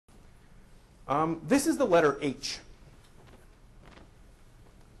This is the letter H.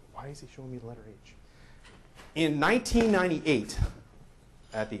 Why is he showing me the letter H? In 1998,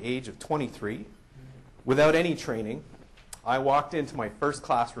 at the age of 23, without any training, I walked into my first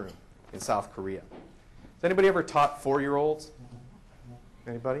classroom in South Korea. Has anybody ever taught 4-year-olds?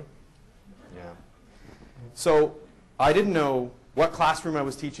 Anybody? Yeah. So I didn't know what classroom I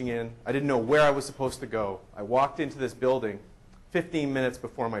was teaching in. I didn't know where I was supposed to go. I walked into this building 15 minutes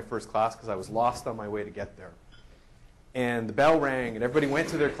before my first class because I was lost on my way to get there. And the bell rang, and everybody went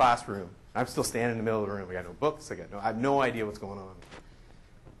to their classroom. I'm still standing in the middle of the room. I got no books. I have no idea what's going on.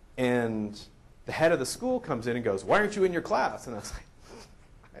 And the head of the school comes in and goes, "Why aren't you in your class?" And I was like,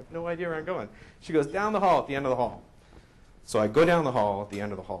 I have no idea where I'm going. She goes, "Down the hall at the end of the hall." So I go down the hall at the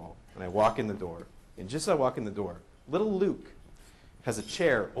end of the hall, and I walk in the door. And just as I walk in the door, little Luke has a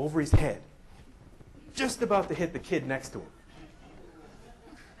chair over his head, just about to hit the kid next to him.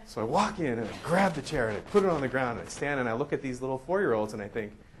 So I walk in, and I grab the chair, and I put it on the ground, and I stand, and I look at these little 4-year-olds, and I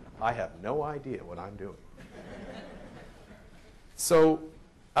think, I have no idea what I'm doing. So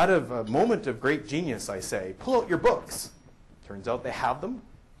out of a moment of great genius, I say, "Pull out your books." Turns out they have them.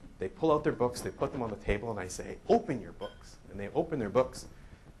 They pull out their books, they put them on the table, and I say, "Open your books." And they open their books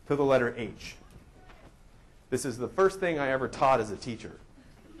to the letter H. This is the first thing I ever taught as a teacher.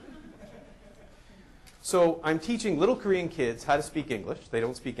 So I'm teaching little Korean kids how to speak English. They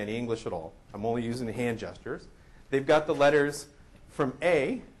don't speak any English at all. I'm only using the hand gestures. They've got the letters from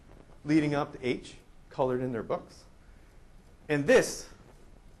A leading up to H colored in their books. And this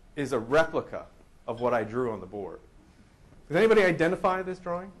is a replica of what I drew on the board. Does anybody identify this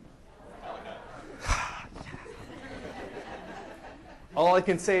drawing? All I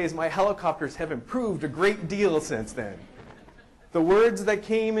can say is my helicopters have improved a great deal since then. The words that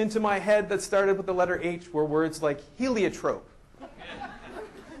came into my head that started with the letter H were words like heliotrope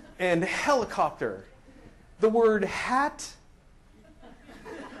and helicopter. The word hat,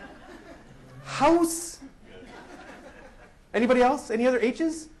 house. Anybody else? Any other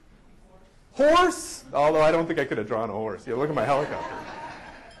H's? Horse. Although I don't think I could have drawn a horse. Yeah, look at my helicopter.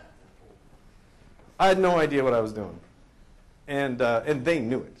 I had no idea what I was doing. And they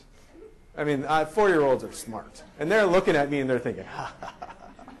knew it. I mean, 4-year-olds are smart. And they're looking at me and they're thinking, ha, ha, ha,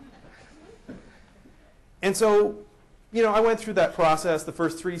 ha. And so, you know, I went through that process, the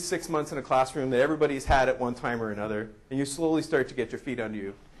first 3-6 months in a classroom that everybody's had at one time or another. And you slowly start to get your feet under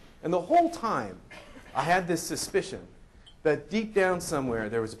you. And the whole time, I had this suspicion that deep down somewhere,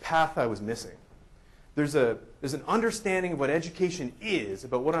 there was a path I was missing. There's an understanding of what education is,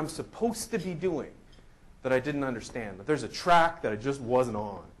 about what I'm supposed to be doing, that I didn't understand. That there's a track that I just wasn't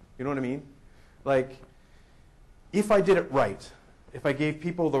on. You know what I mean? Like, if I did it right, if I gave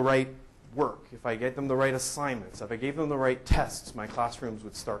people the right work, if I gave them the right assignments, if I gave them the right tests, my classrooms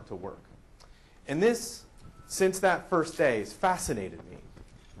would start to work. And this, since that first day, has fascinated me.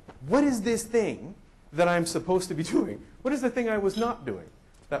 What is this thing that I'm supposed to be doing? What is the thing I was not doing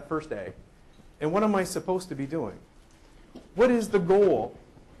that first day? And what am I supposed to be doing? What is the goal?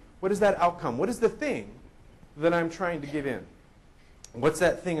 What is that outcome? What is the thing that I'm trying to give in? What's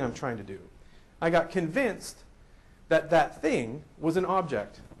that thing I'm trying to do? I got convinced that that thing was an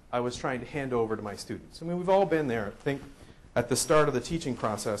object I was trying to hand over to my students. I mean, we've all been there, I think, at the start of the teaching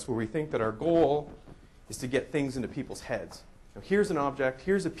process where we think that our goal is to get things into people's heads. Now, here's an object,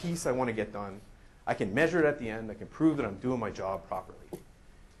 here's a piece I want to get done. I can measure it at the end. I can prove that I'm doing my job properly.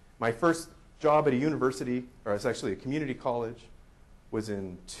 My first job at a university, or it's actually a community college, was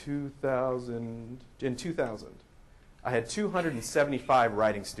in 2000. In 2000, I had 275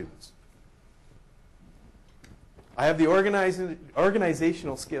 writing students. I have the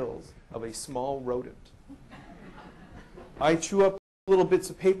organizational skills of a small rodent. I chew up little bits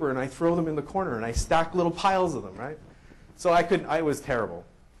of paper and I throw them in the corner and I stack little piles of them, right? So I was terrible.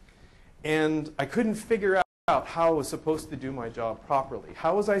 And I couldn't figure out how I was supposed to do my job properly.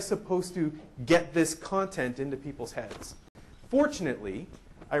 How was I supposed to get this content into people's heads? Fortunately,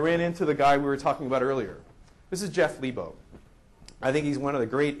 I ran into the guy we were talking about earlier. This is Jeff Lebo. I think he's one of the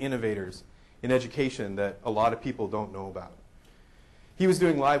great innovators in education that a lot of people don't know about. He was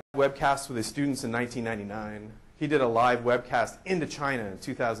doing live webcasts with his students in 1999. He did a live webcast into China in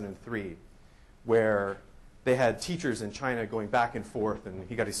 2003 where they had teachers in China going back and forth, and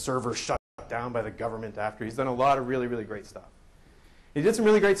he got his server shut down by the government after. He's done a lot of really, really great stuff. He did some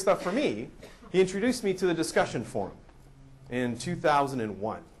really great stuff for me. He introduced me to the discussion forum in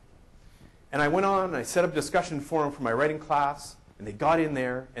 2001. And I went on and I set up a discussion forum for my writing class, and they got in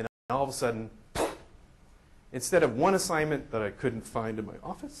there, and all of a sudden, instead of one assignment that I couldn't find in my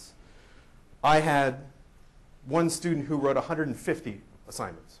office, I had one student who wrote 150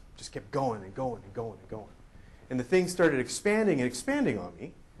 assignments, just kept going and going and going and going. And the thing started expanding and expanding on me.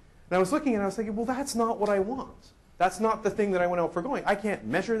 And I was looking and I was thinking, well, that's not what I want. That's not the thing that I went out for going. I can't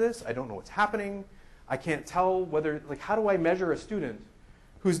measure this. I don't know what's happening. I can't tell whether, like, how do I measure a student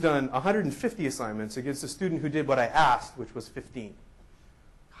who's done 150 assignments against a student who did what I asked, which was 15?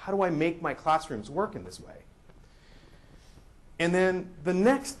 How do I make my classrooms work in this way? And then the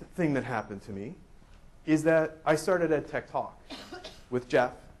next thing that happened to me is that I started Ed Tech Talk with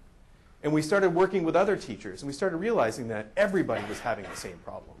Jeff. And we started working with other teachers. And we started realizing that everybody was having the same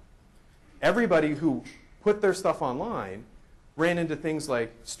problem. Everybody who put their stuff online ran into things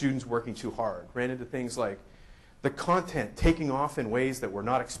like students working too hard, ran into things like the content taking off in ways that were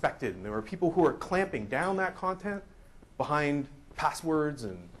not expected. And there were people who were clamping down that content behind passwords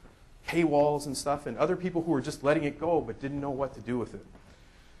and paywalls and stuff, and other people who were just letting it go but didn't know what to do with it.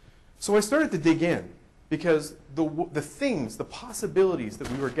 So I started to dig in because the things, the possibilities that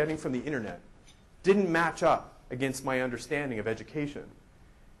we were getting from the internet didn't match up against my understanding of education.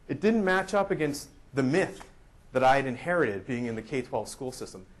 It didn't match up against the myth that I had inherited being in the K-12 school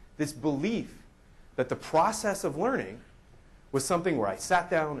system. This belief that the process of learning was something where I sat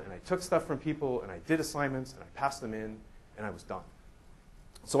down and I took stuff from people and I did assignments and I passed them in and I was done.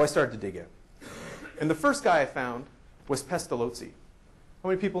 So I started to dig in. And the first guy I found was Pestalozzi. How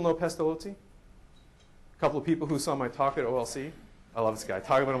many people know Pestalozzi? A couple of people who saw my talk at OLC. I love this guy. I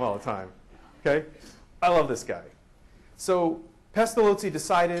talk about him all the time. Okay? I love this guy. So Pestalozzi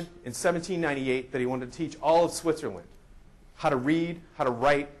decided in 1798 that he wanted to teach all of Switzerland how to read, how to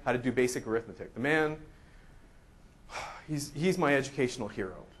write, how to do basic arithmetic. The man, he's my educational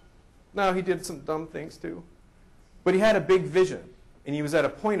hero. Now, he did some dumb things too. But he had a big vision. And he was at a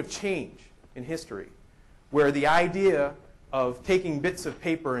point of change in history where the idea of taking bits of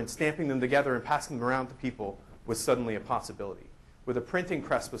paper and stamping them together and passing them around to people was suddenly a possibility. Where the printing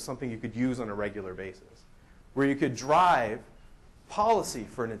press was something you could use on a regular basis. Where you could drive policy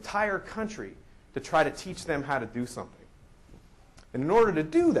for an entire country to try to teach them how to do something. And in order to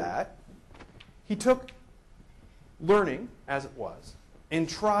do that, he took learning as it was and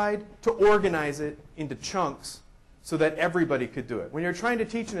tried to organize it into chunks so that everybody could do it. When you're trying to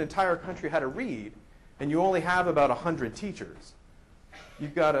teach an entire country how to read and you only have about 100 teachers,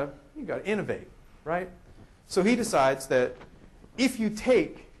 you've got to innovate, right? So he decides that if you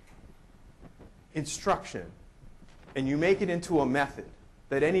take instruction and you make it into a method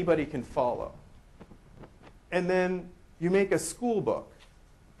that anybody can follow, and then you make a school book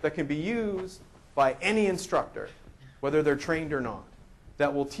that can be used by any instructor, whether they're trained or not,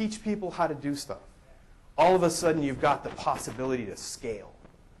 that will teach people how to do stuff, all of a sudden you've got the possibility to scale.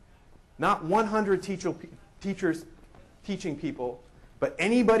 Not 100 teachers teaching people, but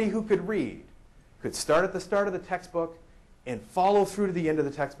anybody who could read could start at the start of the textbook and follow through to the end of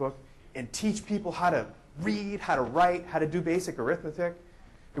the textbook and teach people how to read, how to write, how to do basic arithmetic.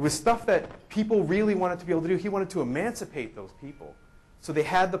 It was stuff that people really wanted to be able to do. He wanted to emancipate those people so they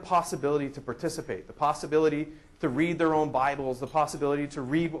had the possibility to participate, the possibility to read their own Bibles, the possibility to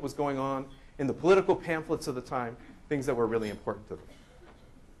read what was going on in the political pamphlets of the time, things that were really important to them.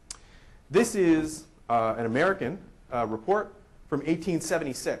 This is an American report from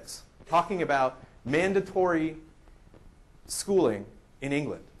 1876 talking about mandatory schooling in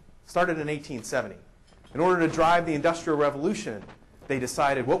England. Started in 1870. In order to drive the Industrial Revolution, they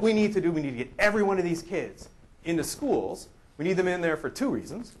decided what we need to do, we need to get every one of these kids into schools. We need them in there for two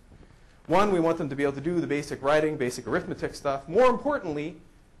reasons. One, we want them to be able to do the basic writing, basic arithmetic stuff. More importantly,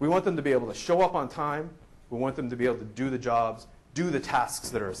 we want them to be able to show up on time. We want them to be able to do the jobs, do the tasks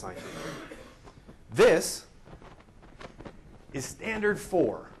that are assigned to them. This is Standard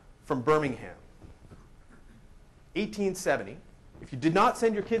 4 from Birmingham. 1870. If you did not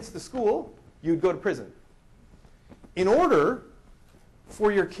send your kids to school, you would go to prison. In order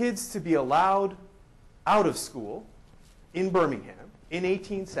for your kids to be allowed out of school in Birmingham in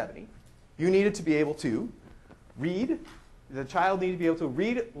 1870, you needed to be able to read. The child needed to be able to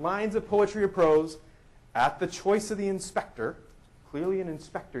read lines of poetry or prose at the choice of the inspector. Clearly an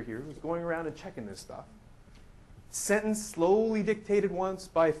inspector here who's going around and checking this stuff. Sentence slowly dictated once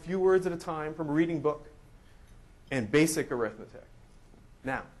by a few words at a time from a reading book. And basic arithmetic.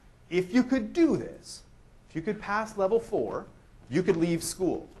 Now, if you could do this, if you could pass level 4, you could leave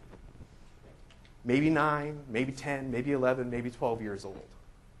school. Maybe 9, maybe 10, maybe 11, maybe 12 years old.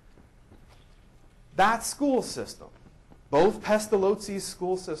 That school system, both Pestalozzi's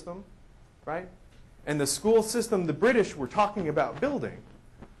school system, right, and the school system the British were talking about building,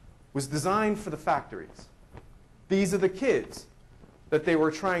 was designed for the factories. These are the kids that they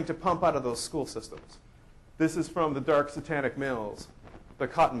were trying to pump out of those school systems. This is from the Dark Satanic Mills the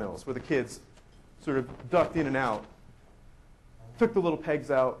cotton mills, where the kids sort of ducked in and out, took the little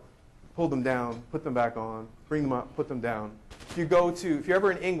pegs out, pulled them down, put them back on, bring them up, put them down. If you're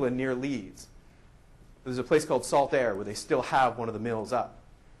ever in England near Leeds, there's a place called Saltaire where they still have one of the mills up.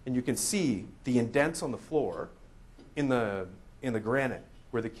 And you can see the indents on the floor in the granite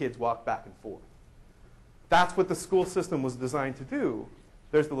where the kids walk back and forth. That's what the school system was designed to do.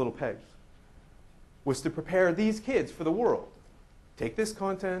 There's the little pegs. Was to prepare these kids for the world. Take this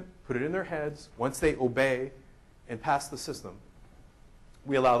content, put it in their heads. Once they obey and pass the system,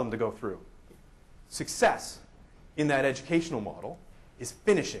 we allow them to go through. Success in that educational model is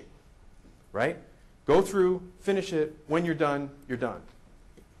finishing, right? Go through, finish it. When you're done, you're done.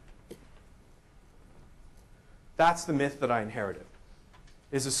 That's the myth that I inherited.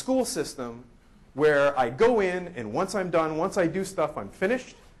 Is a school system where I go in, and once I'm done, once I do stuff, I'm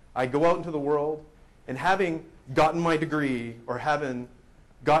finished. I go out into the world, and having gotten my degree or having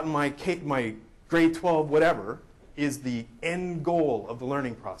gotten my grade 12 whatever is the end goal of the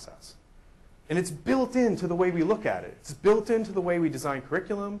learning process. And it's built into the way we look at it. It's built into the way we design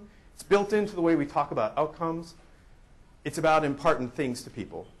curriculum. It's built into the way we talk about outcomes. It's about imparting things to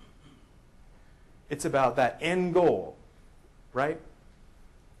people. It's about that end goal, right?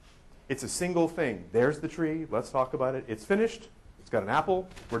 It's a single thing. There's the tree. Let's talk about it. It's finished. It's got an apple.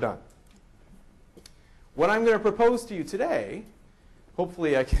 We're done. What I'm going to propose to you today,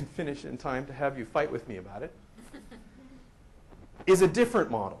 hopefully I can finish in time to have you fight with me about it, is a different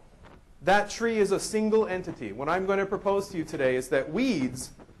model. That tree is a single entity. What I'm going to propose to you today is that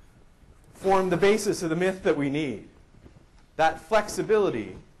weeds form the basis of the myth that we need. That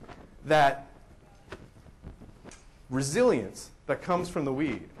flexibility, that resilience that comes from the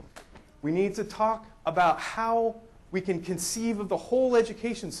weed. We need to talk about how we can conceive of the whole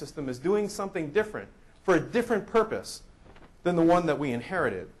education system as doing something different for a different purpose than the one that we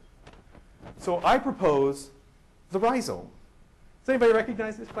inherited. So I propose the rhizome. Does anybody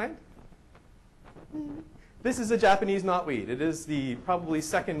recognize this plant? This is a Japanese knotweed. It is the probably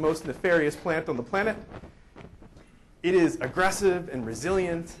second most nefarious plant on the planet. It is aggressive and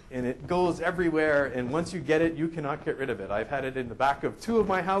resilient, and it goes everywhere, and once you get it, you cannot get rid of it. I've had it in the back of 2 of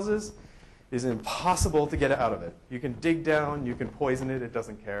my houses. It is impossible to get it out of it. You can dig down, you can poison it, it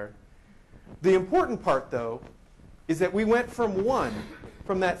doesn't care. The important part, though, is that we went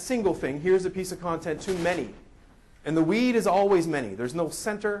from that single thing, here's a piece of content, to many. And the weed is always many. There's no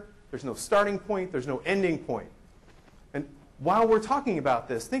center, there's no starting point, there's no ending point. And while we're talking about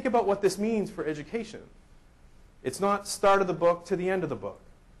this, think about what this means for education. It's not start of the book to the end of the book.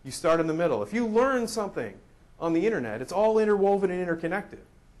 You start in the middle. If you learn something on the internet, it's all interwoven and interconnected.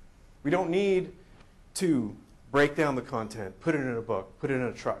 We don't need to break down the content, put it in a book, put it in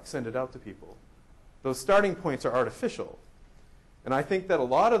a truck, send it out to people. Those starting points are artificial. And I think that a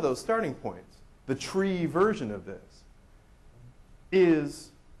lot of those starting points, the tree version of this,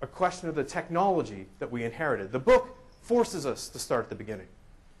 is a question of the technology that we inherited. The book forces us to start at the beginning.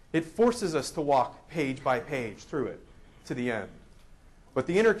 It forces us to walk page by page through it to the end. But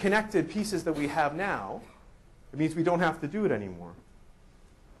the interconnected pieces that we have now, it means we don't have to do it anymore.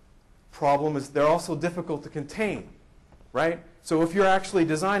 Problem is they're also difficult to contain, right? So if you're actually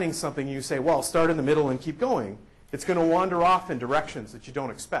designing something and you say, well, start in the middle and keep going, it's going to wander off in directions that you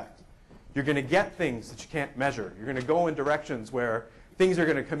don't expect. You're going to get things that you can't measure. You're going to go in directions where things are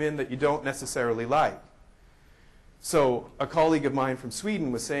going to come in that you don't necessarily like. So a colleague of mine from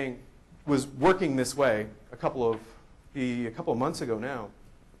Sweden was working this way a couple of months ago now.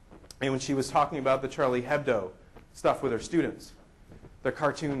 And when she was talking about the Charlie Hebdo stuff with her students, the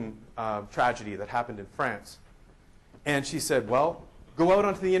cartoon tragedy that happened in France. And she said, well, go out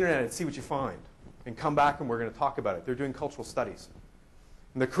onto the internet and see what you find. And come back and we're going to talk about it. They're doing cultural studies.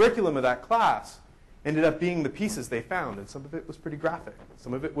 And the curriculum of that class ended up being the pieces they found. And some of it was pretty graphic.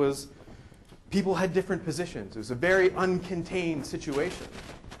 Some of it was people had different positions. It was a very uncontained situation.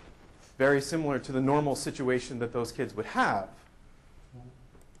 Very similar to the normal situation that those kids would have.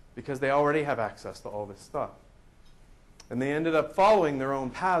 Because they already have access to all this stuff. And they ended up following their own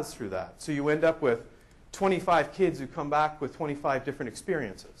paths through that. So you end up with 25 kids who come back with 25 different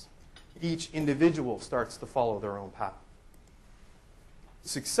experiences. Each individual starts to follow their own path.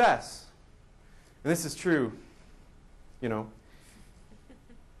 Success, and this is true, when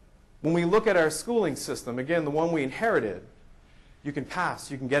we look at our schooling system, again, the one we inherited, you can pass,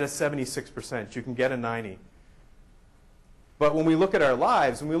 you can get a 76%, you can get a 90%. But when we look at our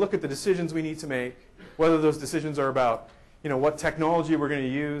lives, when we look at the decisions we need to make, whether those decisions are about what technology we're going to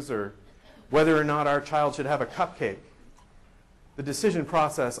use or whether or not our child should have a cupcake, the decision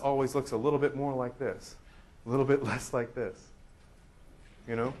process always looks a little bit more like this, a little bit less like this.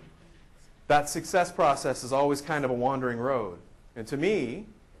 you know? That success process is always kind of a wandering road. And to me,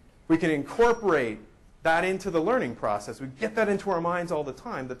 we can incorporate that into the learning process. We get that into our minds all the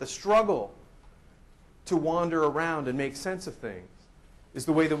time, that the struggle to wander around and make sense of things is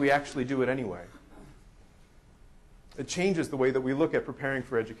the way that we actually do it anyway. It changes the way that we look at preparing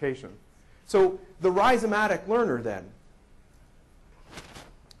for education. So the rhizomatic learner then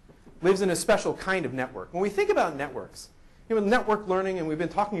lives in a special kind of network. When we think about networks, you know, network learning, and we've been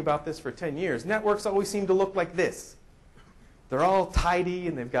talking about this for 10 years, networks always seem to look like this. They're all tidy,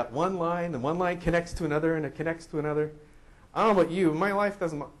 and they've got one line, and one line connects to another, and it connects to another. I don't know about you, my life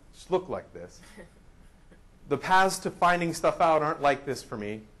doesn't look like this. The paths to finding stuff out aren't like this for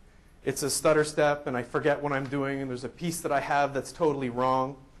me. It's a stutter step, and I forget what I'm doing, and there's a piece that I have that's totally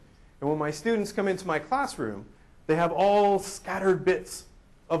wrong. And when my students come into my classroom, they have all scattered bits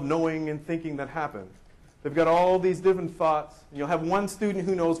of knowing and thinking that happen. They've got all these different thoughts. You'll have one student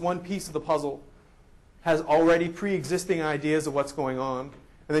who knows one piece of the puzzle, has already pre-existing ideas of what's going on,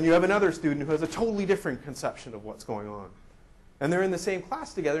 and then you have another student who has a totally different conception of what's going on. And they're in the same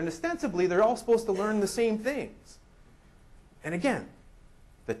class together, and ostensibly they're all supposed to learn the same things. And again,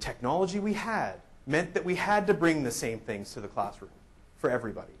 the technology we had meant that we had to bring the same things to the classroom for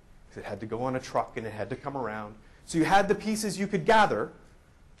everybody. Because it had to go on a truck and it had to come around. So you had the pieces you could gather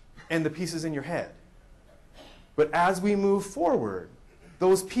and the pieces in your head. But as we move forward,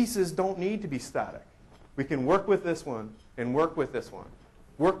 those pieces don't need to be static. We can work with this one and work with this one.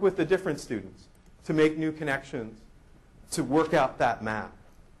 Work with the different students to make new connections, to work out that map,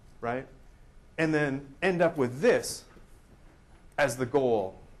 right? And then end up with this as the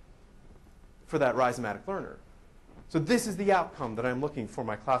goal for that rhizomatic learner. So this is the outcome that I'm looking for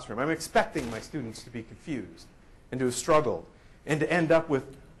my classroom. I'm expecting my students to be confused and to have struggled and to end up with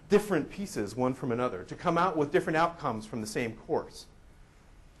different pieces one from another, to come out with different outcomes from the same course.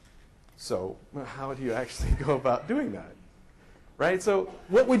 So how do you actually go about doing that? Right? So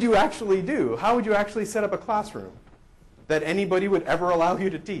what would you actually do? How would you actually set up a classroom that anybody would ever allow you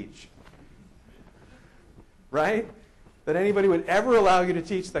to teach? Right? That anybody would ever allow you to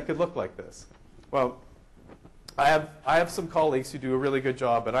teach that could look like this? Well, I have some colleagues who do a really good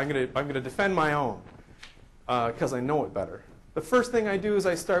job, but I'm going to defend my own because I know it better. The first thing I do is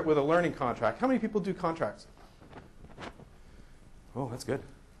I start with a learning contract. How many people do contracts? Oh, that's good.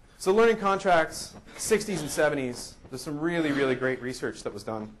 So learning contracts, 60s and 70s, there's some really, really great research that was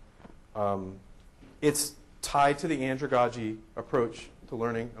done. It's tied to the andragogy approach to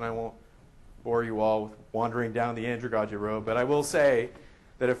learning, and I won't bore you all with wandering down the andragogy road, but I will say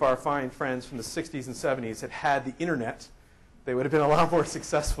that if our fine friends from the 60s and 70s had had the internet, they would have been a lot more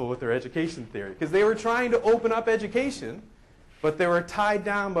successful with their education theory, because they were trying to open up education, but they were tied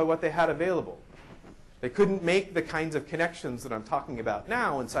down by what they had available. They couldn't make the kinds of connections that I'm talking about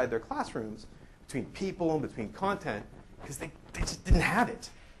now inside their classrooms between people and between content, because they just didn't have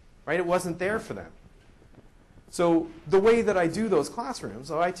it, right? It wasn't there for them. So the way that I do those classrooms,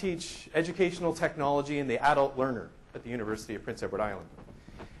 so I teach educational technology and the adult learner at the University of Prince Edward Island.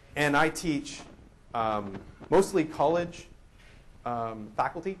 And I teach mostly college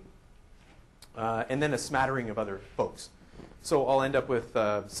faculty and then a smattering of other folks. So I'll end up with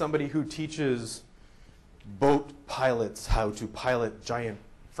somebody who teaches boat pilots how to pilot giant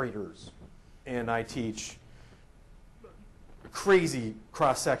freighters. And I teach a crazy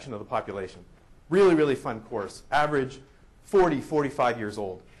cross-section of the population. Really, really fun course. Average 40, 45 years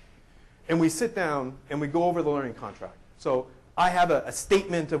old. And we sit down and we go over the learning contract. So I have a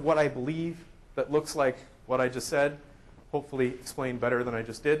statement of what I believe that looks like what I just said, hopefully explained better than I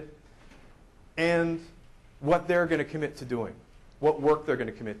just did, and what they're going to commit to doing, what work they're going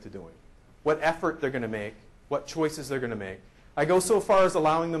to commit to doing, what effort they're going to make, what choices they're going to make. I go so far as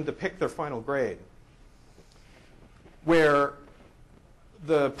allowing them to pick their final grade, where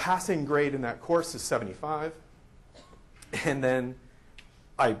the passing grade in that course is 75, and then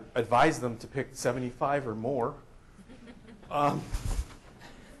I advise them to pick 75 or more.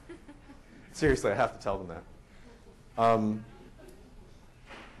 Seriously, I have to tell them that.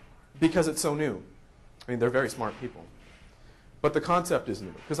 Because it's so new. I mean, they're very smart people. But the concept is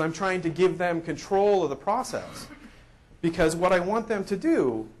new, because I'm trying to give them control of the process. Because what I want them to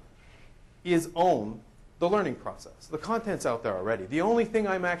do is own the learning process. The content's out there already. The only thing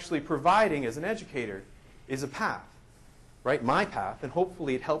I'm actually providing as an educator is a path, right? My path, and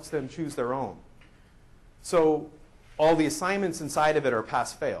hopefully it helps them choose their own. So all the assignments inside of it are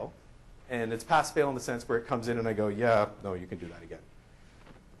pass-fail, and it's pass-fail in the sense where it comes in and I go, yeah, no, you can do that again.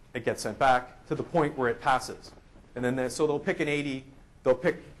 It gets sent back to the point where it passes. And then so they'll pick an 80, they'll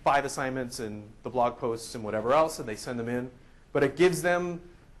pick 5 assignments and the blog posts and whatever else, and they send them in. but it gives them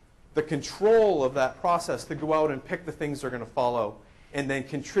the control of that process to go out and pick the things they're going to follow and then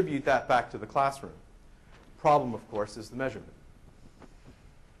contribute that back to the classroom. Problem, of course, is the measurement.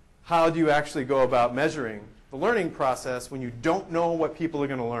 How do you actually go about measuring the learning process when you don't know what people are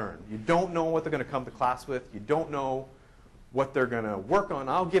going to learn? You don't know what they're going to come to class with. You don't know what they're going to work on.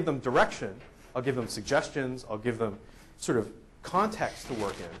 I'll give them direction. I'll give them suggestions. I'll give them sort of context to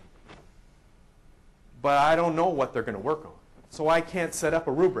work in. But I don't know what they're going to work on. So I can't set up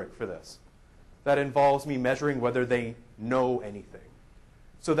a rubric for this. That involves me measuring whether they know anything.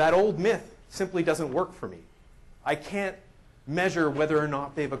 So that old myth simply doesn't work for me. I can't measure whether or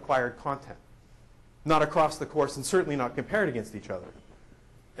not they've acquired content. Not across the course and certainly not compared against each other.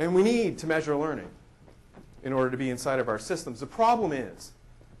 And we need to measure learning in order to be inside of our systems. The problem is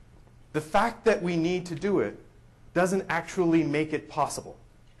the fact that we need to do it doesn't actually make it possible.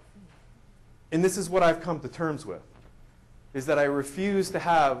 And this is what I've come to terms with, is that I refuse to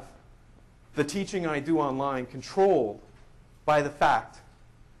have the teaching I do online controlled by the fact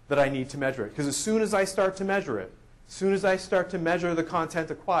that I need to measure it. Because as soon as I start to measure it, as soon as I start to measure the content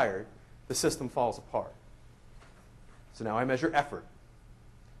acquired, the system falls apart. So now I measure effort.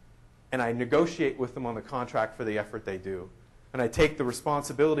 And I negotiate with them on the contract for the effort they do. And I take the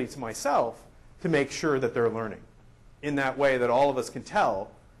responsibility to myself to make sure that they're learning in that way that all of us can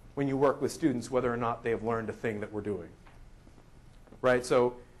tell when you work with students whether or not they have learned a thing that we're doing. Right?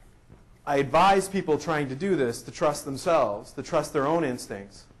 So I advise people trying to do this to trust themselves, to trust their own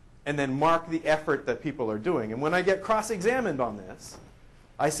instincts, and then mark the effort that people are doing. And when I get cross-examined on this,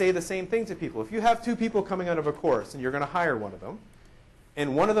 I say the same thing to people. If you have two people coming out of a course and you're going to hire one of them,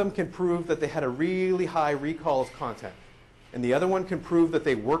 and one of them can prove that they had a really high recall of content, and the other one can prove that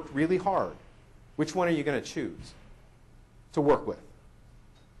they worked really hard, which one are you going to choose to work with?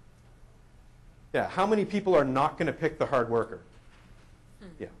 Yeah, how many people are not going to pick the hard worker?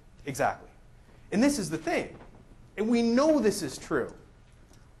 Yeah, exactly. And this is the thing. And we know this is true.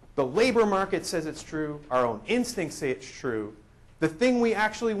 The labor market says it's true. Our own instincts say it's true. The thing we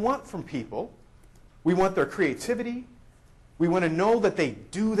actually want from people, we want their creativity. We want to know that they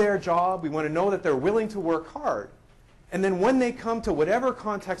do their job. We want to know that they're willing to work hard. And then when they come to whatever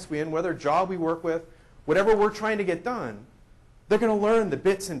context we're in, whatever job we work with, whatever we're trying to get done, they're going to learn the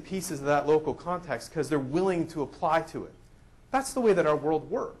bits and pieces of that local context because they're willing to apply to it. That's the way that our world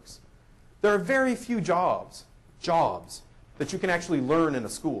works. There are very few jobs that you can actually learn in a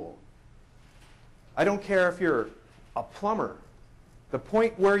school. I don't care if you're a plumber. The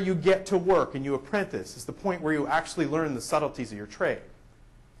point where you get to work and you apprentice is the point where you actually learn the subtleties of your trade.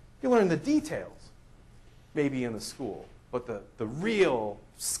 You learn the details, maybe in the school, but the real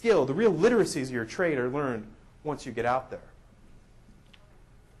skill, the real literacies of your trade are learned once you get out there.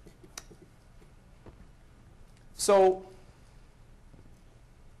 So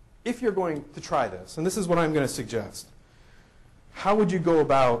if you're going to try this, and this is what I'm going to suggest, how would you go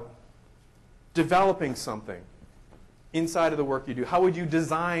about developing something inside of the work you do? How would you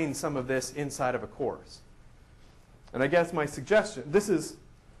design some of this inside of a course? And I guess my suggestion, this is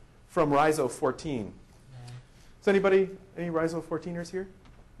from Rhizomes 14. Is anybody, any Rhizomes 14ers here?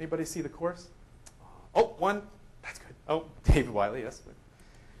 Anybody see the course? Oh, one. That's good. Oh, David Wiley, yes.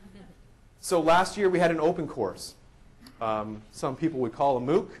 So last year we had an open course. Some people would call a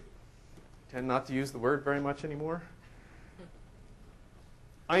MOOC. Tend not to use the word very much anymore.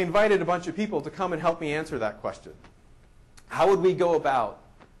 I invited a bunch of people to come and help me answer that question. How would we go about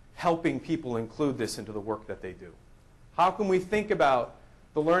helping people include this into the work that they do? How can we think about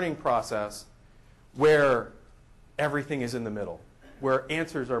the learning process where everything is in the middle, where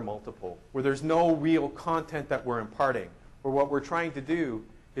answers are multiple, where there's no real content that we're imparting, where what we're trying to do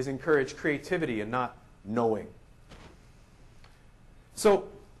is encourage creativity and not knowing? So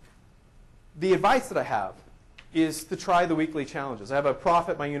the advice that I have is to try the weekly challenges. I have a prof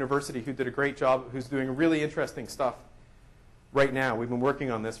at my university who did a great job, who's doing really interesting stuff right now. We've been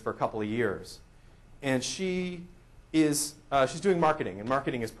working on this for a couple of years. And she's doing marketing, and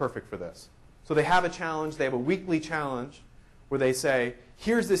marketing is perfect for this. So they have a challenge. They have a weekly challenge where they say,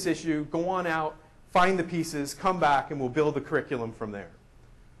 here's this issue. Go on out, find the pieces, come back, and we'll build the curriculum from there.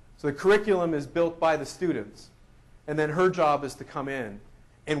 So the curriculum is built by the students. And then her job is to come in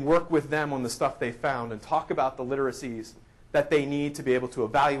and work with them on the stuff they found and talk about the literacies that they need to be able to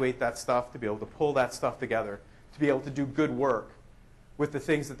evaluate that stuff, to be able to pull that stuff together, to be able to do good work with the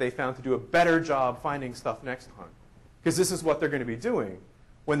things that they found, to do a better job finding stuff next time. Because this is what they're going to be doing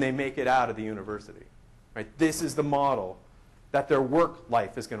when they make it out of the university. Right? This is the model that their work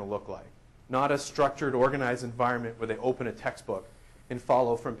life is going to look like. Not a structured, organized environment where they open a textbook and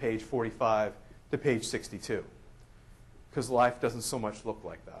follow from page 45 to page 62. because life doesn't so much look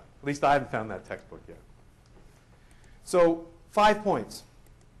like that. At least I haven't found that textbook yet. So 5 points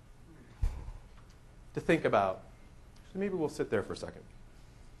to think about. So maybe we'll sit there for a second.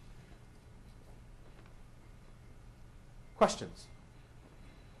 Questions?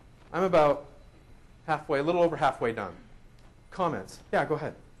 I'm about halfway, a little over halfway done. Comments? Yeah, go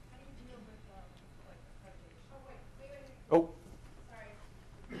ahead. Oh.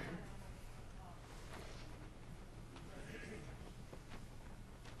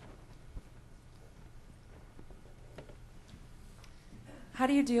 How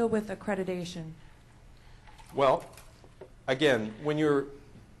do you deal with accreditation? Well, again, when you're...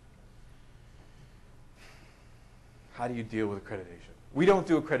 How do you deal with accreditation? We don't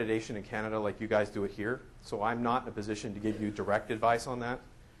do accreditation in Canada like you guys do it here, so I'm not in a position to give you direct advice on that.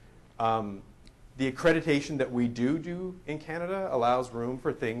 The accreditation that we do in Canada allows room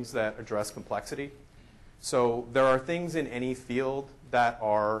for things that address complexity. So there are things in any field that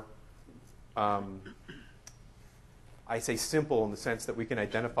are, I say simple in the sense that we can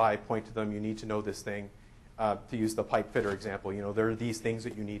identify, point to them, you need to know this thing. To use the pipe fitter example, there are these things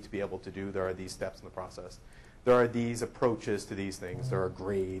that you need to be able to do. There are these steps in the process. There are these approaches to these things. There are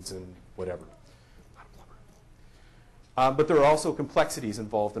grades and whatever. But there are also complexities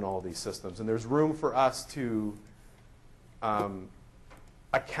involved in all of these systems. And there's room for us to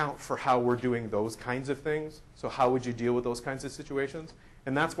account for how we're doing those kinds of things. So how would you deal with those kinds of situations?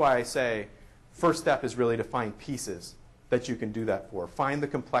 And that's why I say first step is really to find pieces that you can do that for. Find the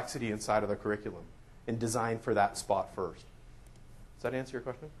complexity inside of the curriculum and design for that spot first. Does that answer your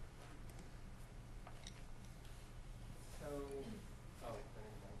question?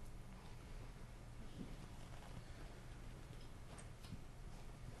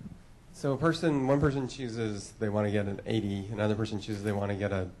 So one person chooses they want to get an 80, another person chooses they want to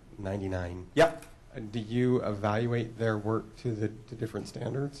get a 99. Yep. Do you evaluate their work to different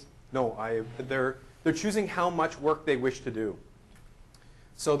standards? No, they're choosing how much work they wish to do.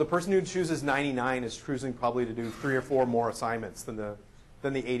 So the person who chooses 99 is choosing probably to do 3 or 4 more assignments than the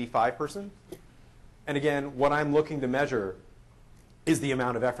 85 person. And again, what I'm looking to measure is the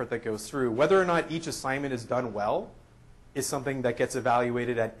amount of effort that goes through. Whether or not each assignment is done well is something that gets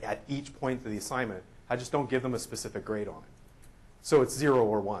evaluated at each point of the assignment. I just don't give them a specific grade on it. So it's 0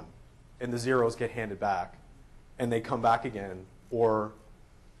 or 1. And the zeros get handed back. And they come back again, or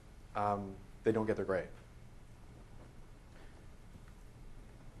they don't get their grade.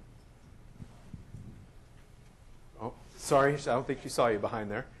 Oh, sorry, I don't think she saw you behind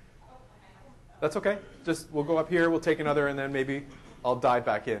there. That's okay. We'll go up here, we'll take another, and then maybe I'll dive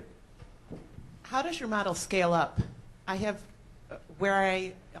back in. How does your model scale up? I have, where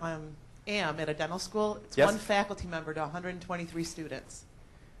I am at a dental school, it's Yes? one faculty member to 123 students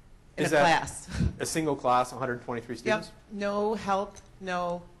in Is a that class. A single class, 123 students? Yep, no help,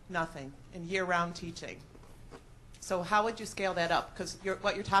 no nothing, in year-round teaching. So how would you scale that up? Because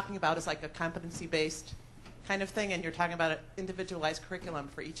what you're talking about is like a competency-based kind of thing, and you're talking about an individualized curriculum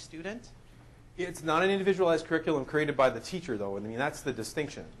for each student? It's not an individualized curriculum created by the teacher, though. I mean, that's the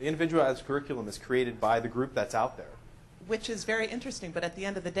distinction. The individualized curriculum is created by the group that's out there. Which is very interesting, but at the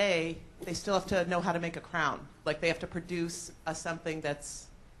end of the day, they still have to know how to make a crown. Like they have to produce something that's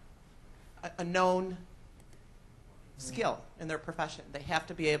a known skill in their profession. They have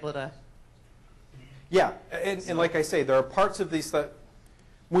to be able to... Yeah, and like I say, there are parts of these that,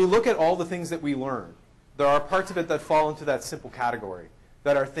 when we look at all the things that we learn, there are parts of it that fall into that simple category,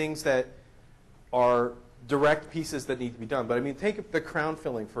 that are things that are direct pieces that need to be done. But I mean, take the crown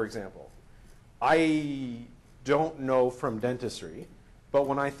filling, for example. I don't know from dentistry, but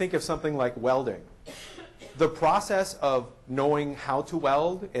when I think of something like welding, the process of knowing how to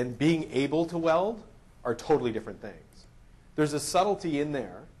weld and being able to weld are totally different things. There's a subtlety in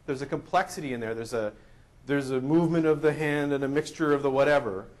there. There's a complexity in there. There's a movement of the hand and a mixture of the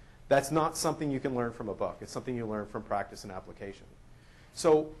whatever. That's not something you can learn from a book. It's something you learn from practice and application.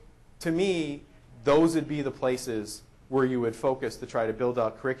 So to me, those would be the places where you would focus to try to build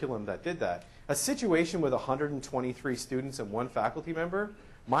out curriculum that did that. A situation with 123 students and 1 faculty member,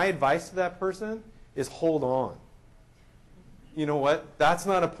 my advice to that person is hold on. You know what? That's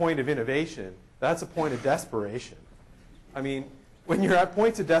not a point of innovation. That's a point of desperation. I mean, when you're at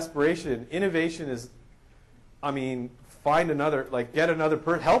points of desperation, innovation is, I mean, find another, like get another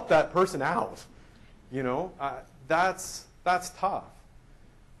person, help that person out. You know, that's tough.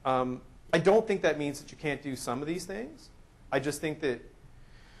 I don't think that means that you can't do some of these things. I just think that,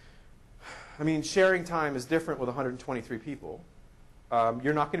 I mean, sharing time is different with 123 people.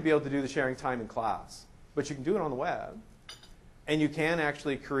 You're not going to be able to do the sharing time in class, but you can do it on the web. And you can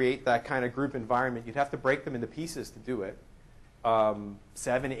actually create that kind of group environment. You'd have to break them into pieces to do it.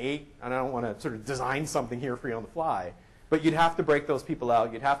 7, 8, and I don't want to sort of design something here for you on the fly, but you'd have to break those people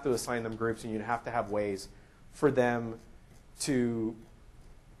out. You'd have to assign them groups, and you'd have to have ways for them to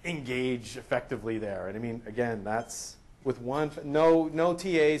engage effectively there. And I mean, again, that's with no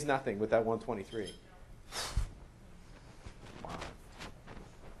TAs, nothing with that 123. Wow.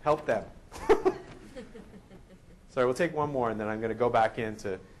 Help them. Sorry, we'll take one more, and then I'm going to go back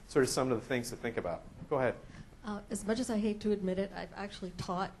into sort of some of the things to think about. Go ahead. As much as I hate to admit it, I've actually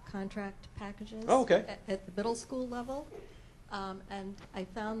taught contract packages at the middle school level, and I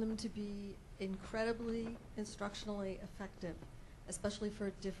found them to be incredibly instructionally effective, especially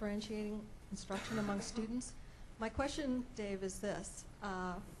for differentiating instruction among students. My question, Dave, is this.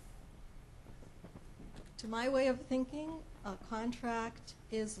 To my way of thinking, a contract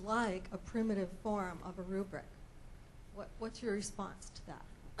is like a primitive form of a rubric. What's your response to that?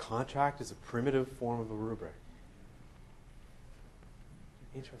 Contract is a primitive form of a rubric.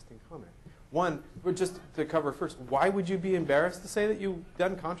 Interesting comment. One, just to cover first, why would you be embarrassed to say that you've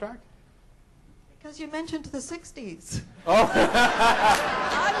done contract? Because you mentioned the 60s. Oh.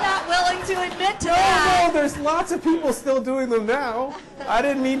 I'm not willing to admit to that. No, there's lots of people still doing them now. I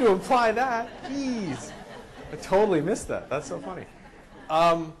didn't mean to imply that. Jeez. I totally missed that. That's so funny.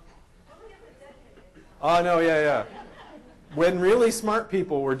 Oh, no, yeah. When really smart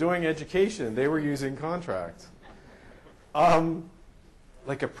people were doing education, they were using contracts.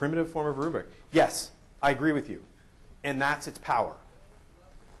 Like a primitive form of rubric. Yes, I agree with you. And that's its power.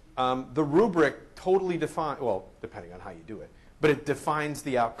 The rubric totally defines, well, depending on how you do it, but it defines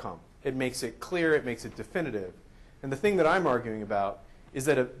the outcome. It makes it clear, it makes it definitive. And the thing that I'm arguing about is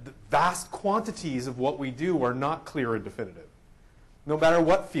that the vast quantities of what we do are not clear and definitive, no matter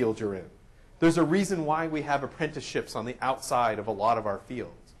what field you're in. There's a reason why we have apprenticeships on the outside of a lot of our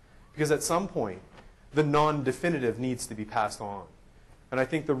fields, because at some point, the non-definitive needs to be passed on. And I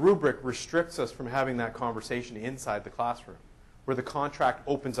think the rubric restricts us from having that conversation inside the classroom, where the contract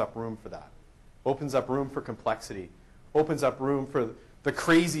opens up room for that, opens up room for complexity, opens up room for the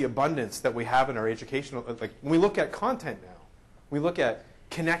crazy abundance that we have in our educational, like when we look at content now, we look at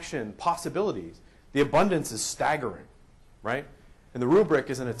connection, possibilities, the abundance is staggering, right? And the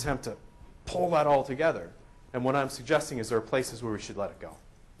rubric is an attempt to pull that all together. And what I'm suggesting is there are places where we should let it go.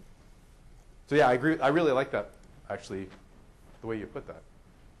 So yeah, I agree. I really like that, actually, the way you put that.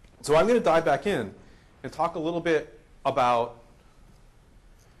 So I'm going to dive back in and talk a little bit about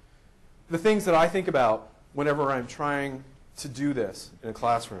the things that I think about whenever I'm trying to do this in a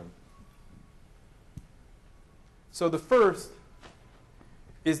classroom. So the first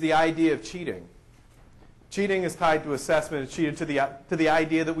is the idea of cheating. Cheating is tied to assessment. It's cheated to the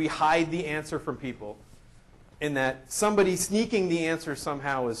idea that we hide the answer from people, and that somebody sneaking the answer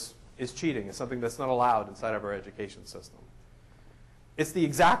somehow is cheating. It's something that's not allowed inside of our education system. It's the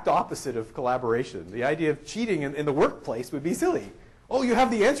exact opposite of collaboration. The idea of cheating in the workplace would be silly. Oh, you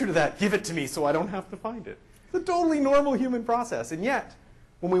have the answer to that. Give it to me so I don't have to find it. It's a totally normal human process. And yet,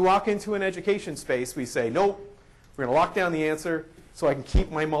 when we walk into an education space, we say, nope, we're going to lock down the answer so I can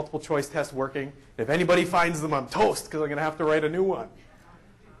keep my multiple choice test working. If anybody finds them, I'm toast because I'm going to have to write a new one.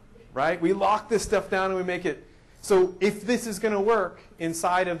 Right? We lock this stuff down and we make it. So if this is going to work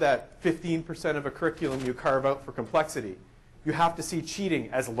inside of that 15% of a curriculum you carve out for complexity, you have to see cheating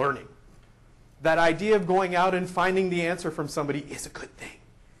as learning. That idea of going out and finding the answer from somebody is a good thing.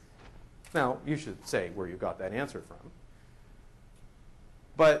 Now, you should say where you got that answer from.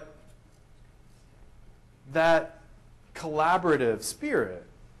 But that collaborative spirit,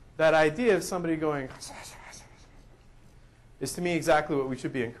 that idea of somebody going, is to me exactly what we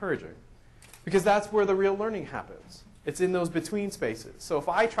should be encouraging. Because that's where the real learning happens. It's in those between spaces. So if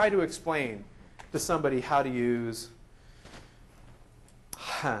I try to explain to somebody how to use,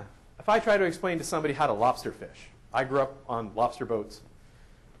 if I try to explain to somebody how to lobster fish, I grew up on lobster boats,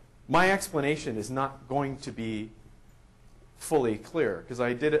 my explanation is not going to be fully clear because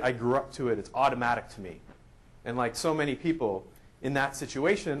I did it, I grew up to it, it's automatic to me. And like so many people in that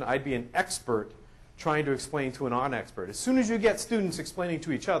situation, I'd be an expert trying to explain to a non-expert. As soon as you get students explaining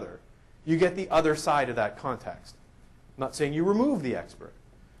to each other, you get the other side of that context. I'm not saying you remove the expert,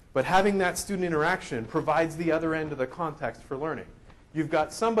 but having that student interaction provides the other end of the context for learning. You've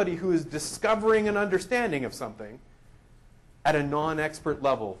got somebody who is discovering an understanding of something at a non-expert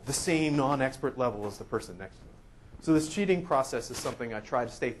level, the same non-expert level as the person next to them. So this cheating process is something I try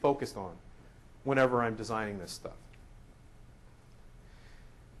to stay focused on whenever I'm designing this stuff.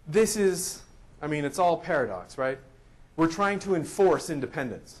 This is, I mean, it's all paradox, right? We're trying to enforce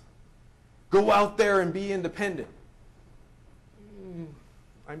independence. Go out there and be independent.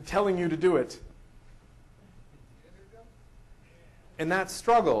 I'm telling you to do it. And that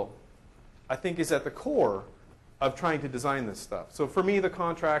struggle, I think, is at the core of trying to design this stuff. So for me, the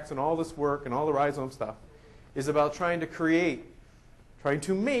contracts and all this work and all the Rhizome stuff is about trying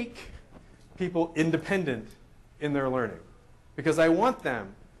to make people independent in their learning. Because I want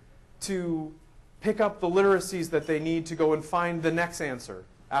them to pick up the literacies that they need to go and find the next answer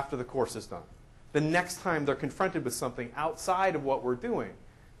after the course is done. The next time they're confronted with something outside of what we're doing,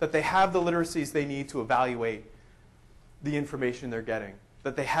 that they have the literacies they need to evaluate the information they're getting,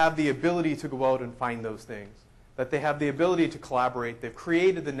 that they have the ability to go out and find those things, that they have the ability to collaborate, they've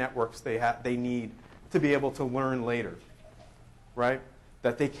created the networks they need to be able to learn later, right?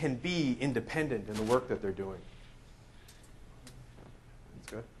 That they can be independent in the work that they're doing.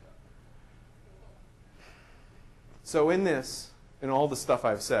 That's good. So in this, in all the stuff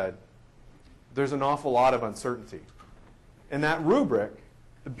I've said, there's an awful lot of uncertainty. And that rubric,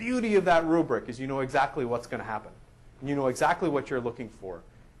 the beauty of that rubric is you know exactly what's going to happen. And you know exactly what you're looking for.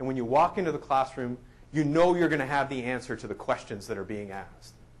 And when you walk into the classroom, you know you're going to have the answer to the questions that are being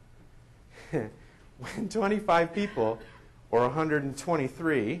asked. When 25 people, or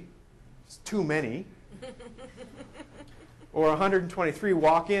 123, it's too many, or 123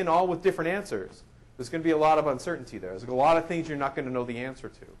 walk in all with different answers, there's going to be a lot of uncertainty there. There's a lot of things you're not going to know the answer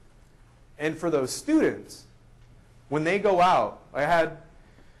to. And for those students, when they go out,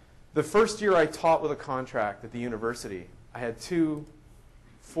 the first year I taught with a contract at the university, I had two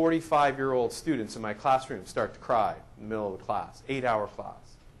 45-year-old students in my classroom start to cry in the middle of the class, 8-hour class.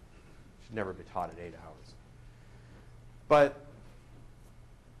 Should never be taught at 8 hours. But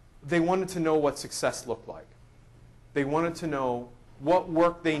they wanted to know what success looked like. They wanted to know what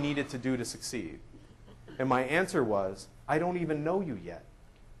work they needed to do to succeed. And my answer was, I don't even know you yet.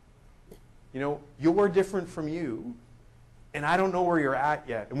 You know, you're different from you, and I don't know where you're at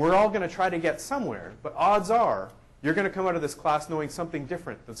yet. And we're all going to try to get somewhere, but odds are you're going to come out of this class knowing something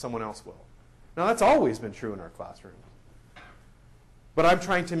different than someone else will. Now, that's always been true in our classrooms. But I'm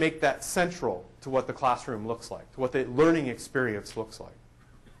trying to make that central to what the classroom looks like, to what the learning experience looks like.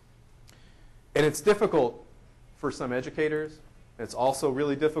 And it's difficult for some educators, and it's also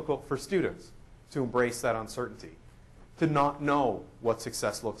really difficult for students to embrace that uncertainty, to not know what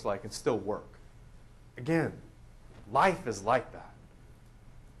success looks like and still work. Again, life is like that.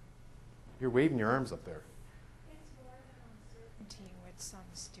 You're waving your arms up there. It's more than uncertainty with some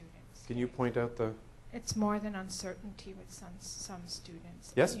students. Can you point out the... It's more than uncertainty with some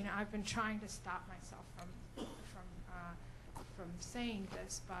students. Yes? You know, I've been trying to stop myself from saying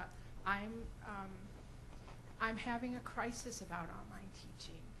this, but I'm having a crisis about online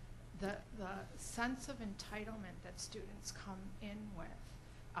teaching. The sense of entitlement that students come in with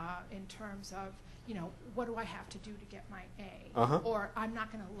in terms of, you know, what do I have to do to get my A? Or I'm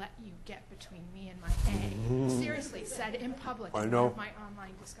not going to let you get between me and my A. Seriously, said in public in one of my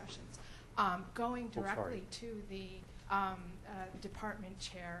online discussions. Going directly to the department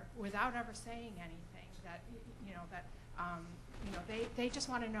chair without ever saying anything that, they just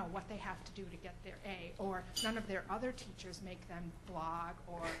want to know what they have to do to get their A, or none of their other teachers make them blog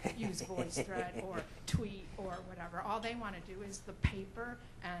or use VoiceThread or tweet or whatever. All they want to do is the paper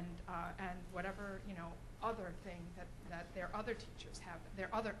and whatever, you know, other thing that their other teachers have, their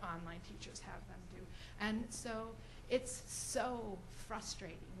other online teachers have them do. And so it's so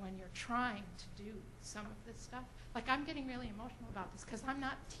frustrating when you're trying to do some of this stuff. Like, I'm getting really emotional about this because I'm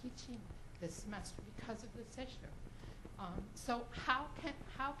not teaching this semester because of this issue. So how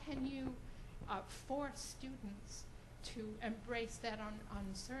can you force students to embrace that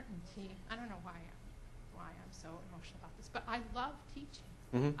uncertainty? I don't know why I'm so emotional about this, but I love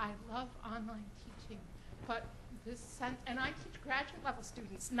teaching. I love online teaching, but this sense, and I teach graduate level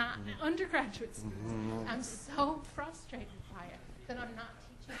students, not undergraduate students. I'm so frustrated by it that I'm not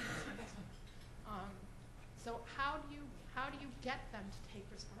teaching this semester. So how do you get them to take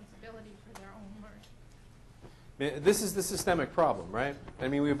responsibility for their own learning? This is the systemic problem, right? I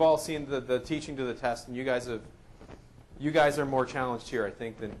mean, we've all seen the teaching to the test, and you guys are more challenged here, I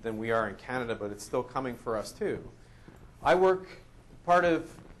think, than we are in Canada, but it's still coming for us too. Part of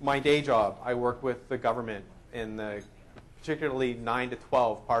my day job, I work with the government in the particularly 9 to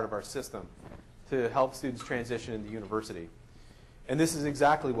 12 part of our system to help students transition into university. And this is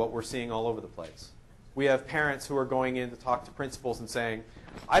exactly what we're seeing all over the place. We have parents who are going in to talk to principals and saying,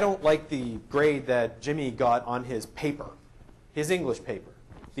 I don't like the grade that Jimmy got on his paper, his English paper,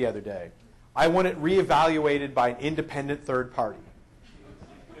 the other day. I want it reevaluated by an independent third party.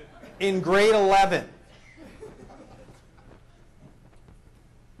 In grade 11.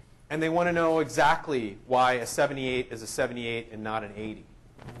 And they want to know exactly why a 78 is a 78 and not an 80.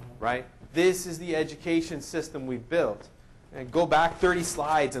 right? This is the education system we've built. And go back 30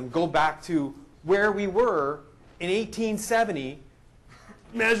 slides and go back to where we were in 1870,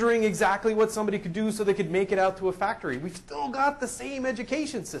 measuring exactly what somebody could do so they could make it out to a factory. We've still got the same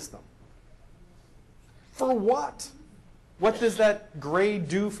education system. For what? What does that grade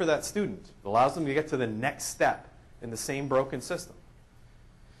do for that student? It allows them to get to the next step in the same broken system.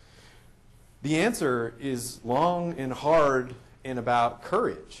 The answer is long and hard and about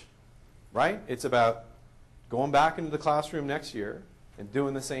courage, right? It's about going back into the classroom next year and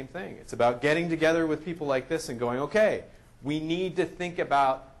doing the same thing. It's about getting together with people like this and going, okay, we need to think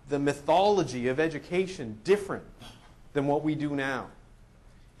about the mythology of education different than what we do now.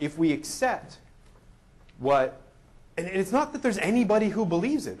 If we accept what, and it's not that there's anybody who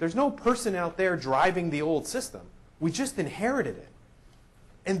believes it. There's no person out there driving the old system. We just inherited it.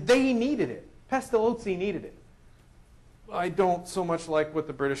 And they needed it. Pestalozzi needed it. I don't so much like what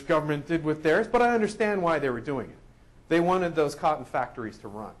the British government did with theirs, but I understand why they were doing it. They wanted those cotton factories to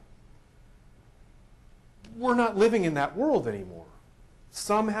run. We're not living in that world anymore.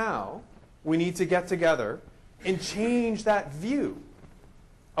 Somehow, we need to get together and change that view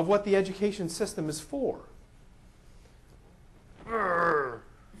of what the education system is for. I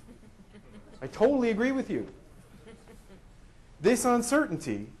totally agree with you. This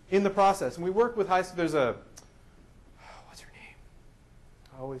uncertainty in the process, and we work with high school, there's a, what's her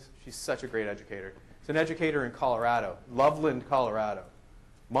name? She's such a great educator. She's an educator in Colorado, Loveland, Colorado,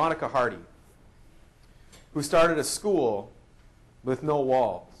 Monica Hardy, who started a school with no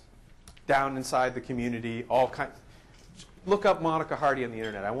walls, down inside the community, all kinds. Look up Monica Hardy on the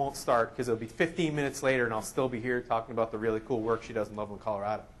internet. I won't start because it'll be 15 minutes later and I'll still be here talking about the really cool work she does in Loveland,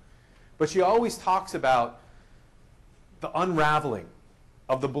 Colorado. But she always talks about the unraveling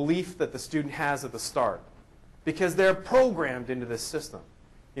of the belief that the student has at the start, because they're programmed into this system.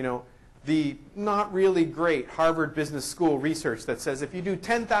 You know, the not really great Harvard Business School research that says if you do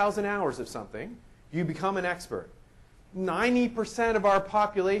 10,000 hours of something, you become an expert. 90% of our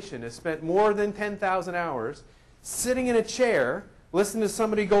population has spent more than 10,000 hours sitting in a chair, listening to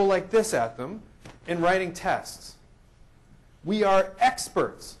somebody go like this at them, and writing tests. We are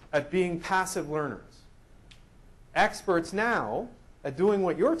experts at being passive learners. Experts now at doing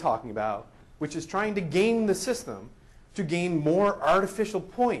what you're talking about, which is trying to game the system to gain more artificial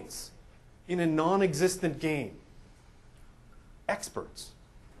points in a non-existent game. Experts.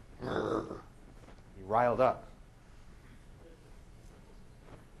 You riled up.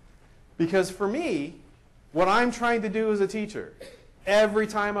 Because for me, what I'm trying to do as a teacher, every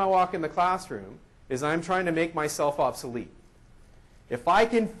time I walk in the classroom, is I'm trying to make myself obsolete. If I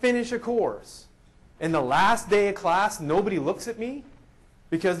can finish a course, and the last day of class, nobody looks at me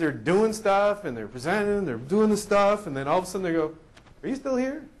because they're doing stuff and they're presenting, they're doing the stuff, and then all of a sudden they go, are you still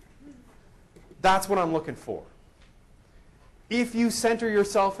here? That's what I'm looking for. If you center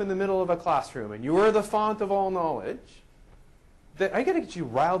yourself in the middle of a classroom and you are the font of all knowledge, I got to get you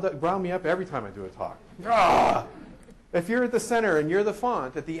riled me up every time I do a talk. Ah! If you're at the center and you're the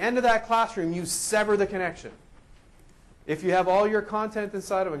font, at the end of that classroom, you sever the connection. If you have all your content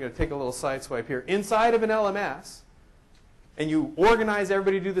inside of, I'm going to take a little side swipe here, inside of an LMS, and you organize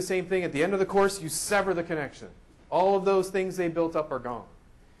everybody to do the same thing, at the end of the course, you sever the connection. All of those things they built up are gone.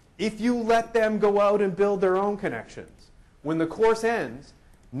 If you let them go out and build their own connections, when the course ends,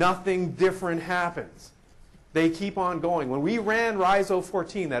 nothing different happens. They keep on going. When we ran Rhizo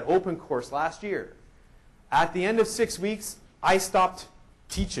 14, that open course last year, at the end of 6 weeks, I stopped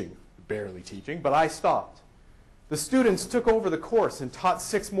teaching. Barely teaching, but I stopped. The students took over the course and taught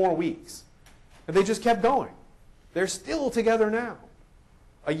 6 more weeks. And they just kept going. They're still together now,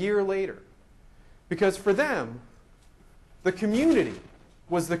 a year later. Because for them, the community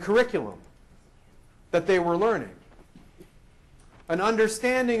was the curriculum that they were learning. An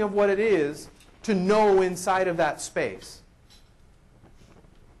understanding of what it is to know inside of that space.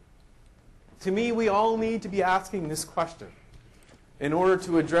 To me, we all need to be asking this question in order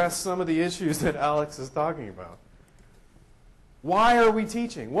to address some of the issues that Alex is talking about. Why are we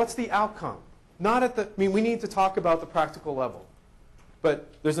teaching? What's the outcome? We need to talk about the practical level.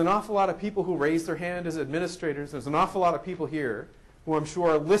 But there's an awful lot of people who raise their hand as administrators. There's an awful lot of people here who I'm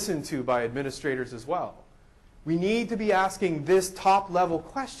sure are listened to by administrators as well. We need to be asking this top-level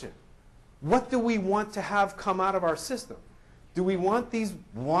question. What do we want to have come out of our system? Do we want these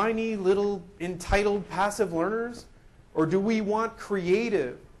whiny, little, entitled, passive learners? Or do we want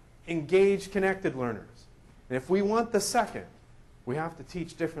creative, engaged, connected learners? And if we want the second, we have to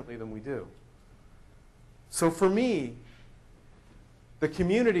teach differently than we do. So for me, the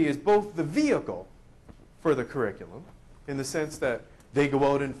community is both the vehicle for the curriculum, in the sense that they go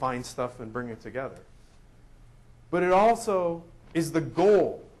out and find stuff and bring it together. But it also is the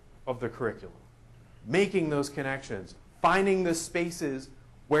goal of the curriculum, making those connections, finding the spaces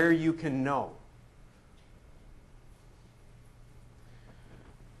where you can know.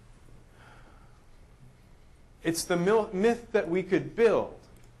 It's the myth that we could build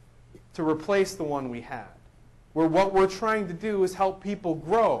to replace the one we had, where what we're trying to do is help people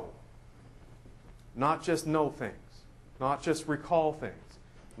grow, not just know things, not just recall things,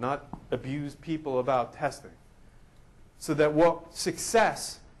 not abuse people about testing. So that what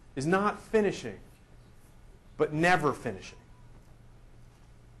success is not finishing, but never finishing.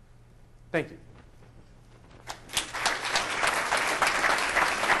 Thank you.